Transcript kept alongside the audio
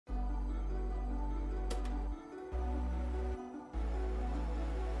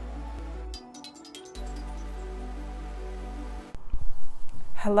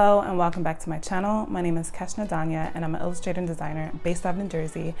Hello and welcome back to my channel. My name is Keshna Donia I and I'm an illustrator and designer based out of New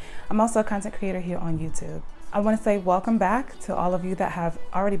Jersey. I'm also a content creator here on YouTube. I want to say welcome back to all of you that have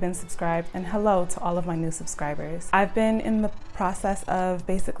already been subscribed and hello to all of my new subscribers. I've been in the process of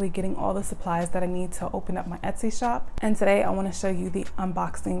basically getting all the supplies that I need to open up my Etsy shop, and today I want to show you the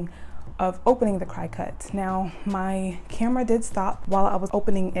unboxing of opening the CRICUT. Now, my camera did stop while I was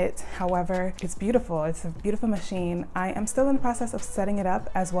opening it. However, it's beautiful. It's a beautiful machine. I am still in the process of setting it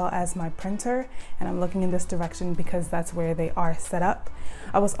up as well as my printer, and I'm looking in this direction because that's where they are set up.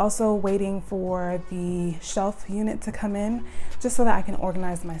 I was also waiting for the shelf unit to come in just so that I can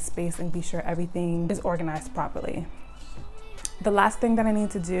organize my space and be sure everything is organized properly. The last thing that I need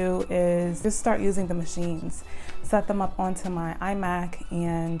to do is just start using the machines, set them up onto my iMac,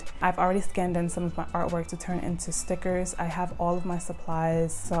 and I've already scanned in some of my artwork to turn into stickers. I have all of my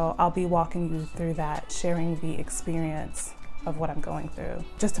supplies, so I'll be walking you through that, sharing the experience of what I'm going through,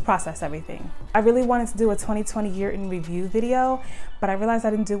 just to process everything. I really wanted to do a 2020 year in review video, but I realized I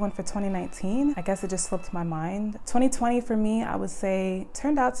didn't do one for 2019. I guess it just slipped my mind. 2020 for me, I would say,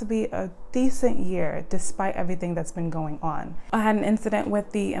 turned out to be a decent year despite everything that's been going on. I had an incident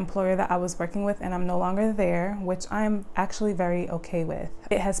with the employer that I was working with and I'm no longer there, which I'm actually very okay with.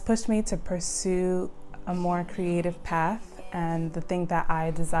 It has pushed me to pursue a more creative path and the thing that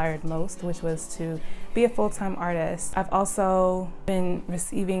I desired most, which was to be a full-time artist. I've also been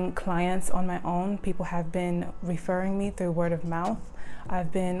receiving clients on my own. People have been referring me through word of mouth.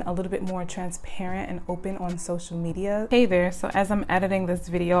 I've been a little bit more transparent and open on social media. Hey there, so as I'm editing this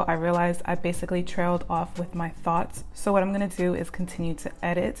video, I realized I basically trailed off with my thoughts. So what I'm gonna do is continue to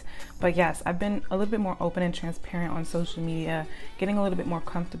edit. But yes, I've been a little bit more open and transparent on social media, getting a little bit more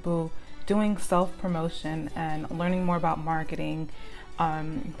comfortable doing self-promotion and learning more about marketing.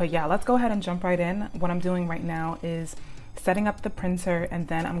 But yeah, let's go ahead and jump right in. What I'm doing right now is setting up the printer, and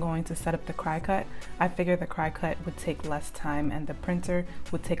then I'm going to set up the CRICUT. I figured the CRICUT would take less time and the printer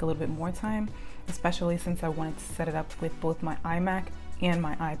would take a little bit more time, especially since I wanted to set it up with both my iMac and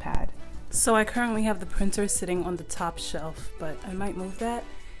my iPad. So I currently have the printer sitting on the top shelf, but I might move that.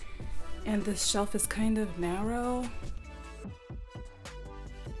 And this shelf is kind of narrow.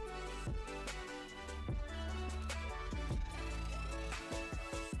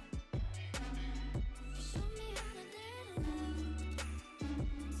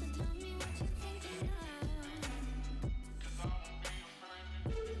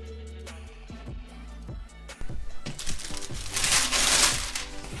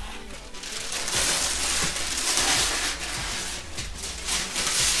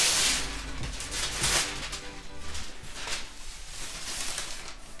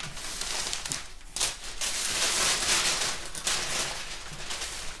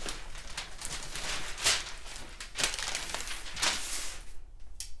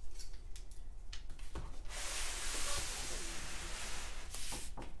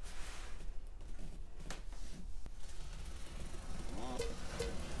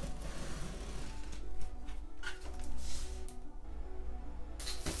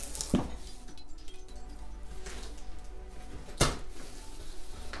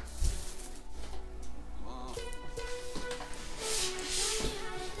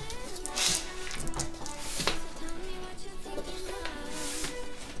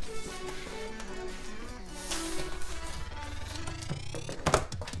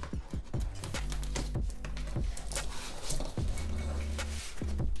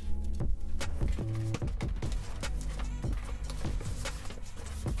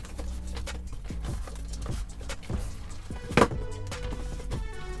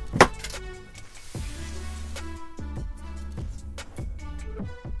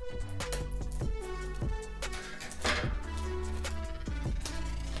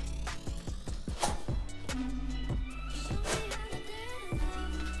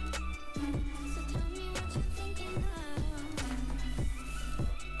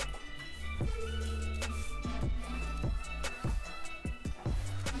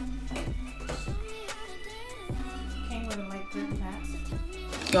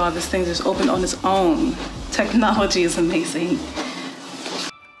 Y'all, this thing just opened on its own. Technology is amazing.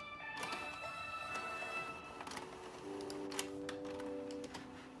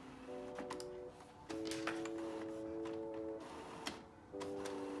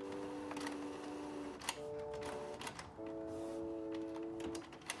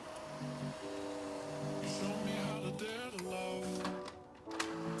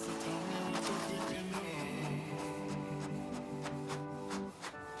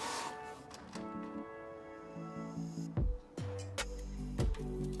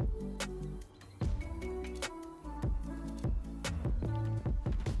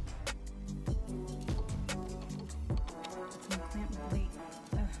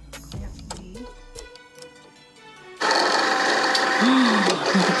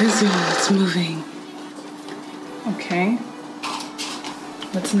 busy. It's moving. Okay.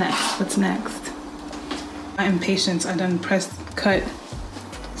 What's next? What's next? My impatience. I done pressed cut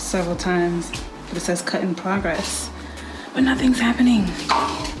several times, but it says cut in progress. But nothing's happening.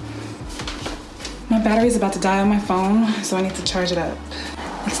 My battery's about to die on my phone, so I need to charge it up.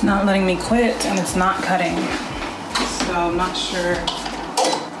 It's not letting me quit, and it's not cutting. So I'm not sure.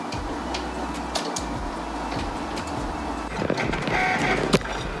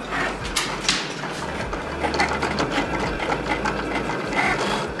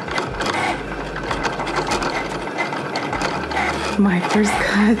 My first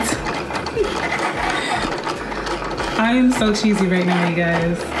cut. I am so cheesy right now, you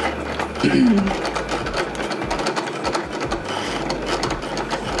guys.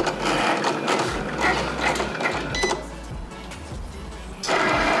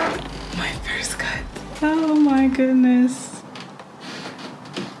 My first cut. Oh my goodness.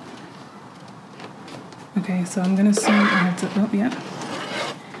 Okay, so I'm gonna assume I have to, oh yeah.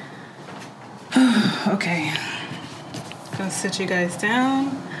 Okay. Gonna sit you guys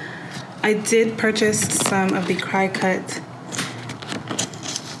down. I did purchase some of the CRICUT.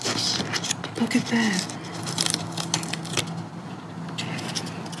 Look at that.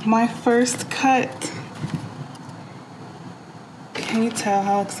 My first cut. Can you tell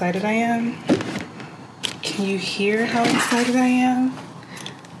how excited I am? Can you hear how excited I am?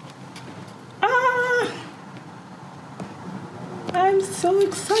 Ah! I'm so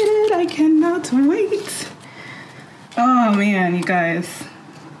excited. I cannot wait. Oh man, you guys.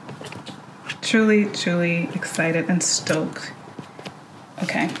 Truly, truly excited and stoked.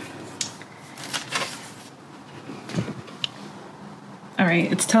 Okay. All right,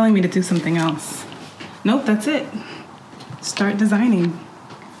 it's telling me to do something else. Nope, that's it. Start designing.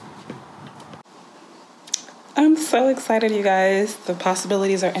 I'm so excited, you guys. The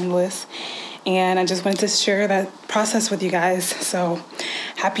possibilities are endless. And I just wanted to share that process with you guys. So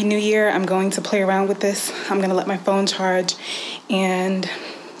happy New Year. I'm going to play around with this. I'm gonna let my phone charge. And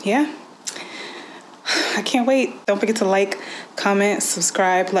yeah, I can't wait. Don't forget to like, comment,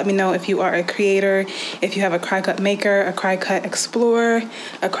 subscribe. Let me know if you are a creator, if you have a CRICUT maker, a CRICUT explorer,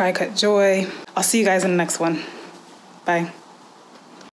 a CRICUT joy. I'll see you guys in the next one. Bye.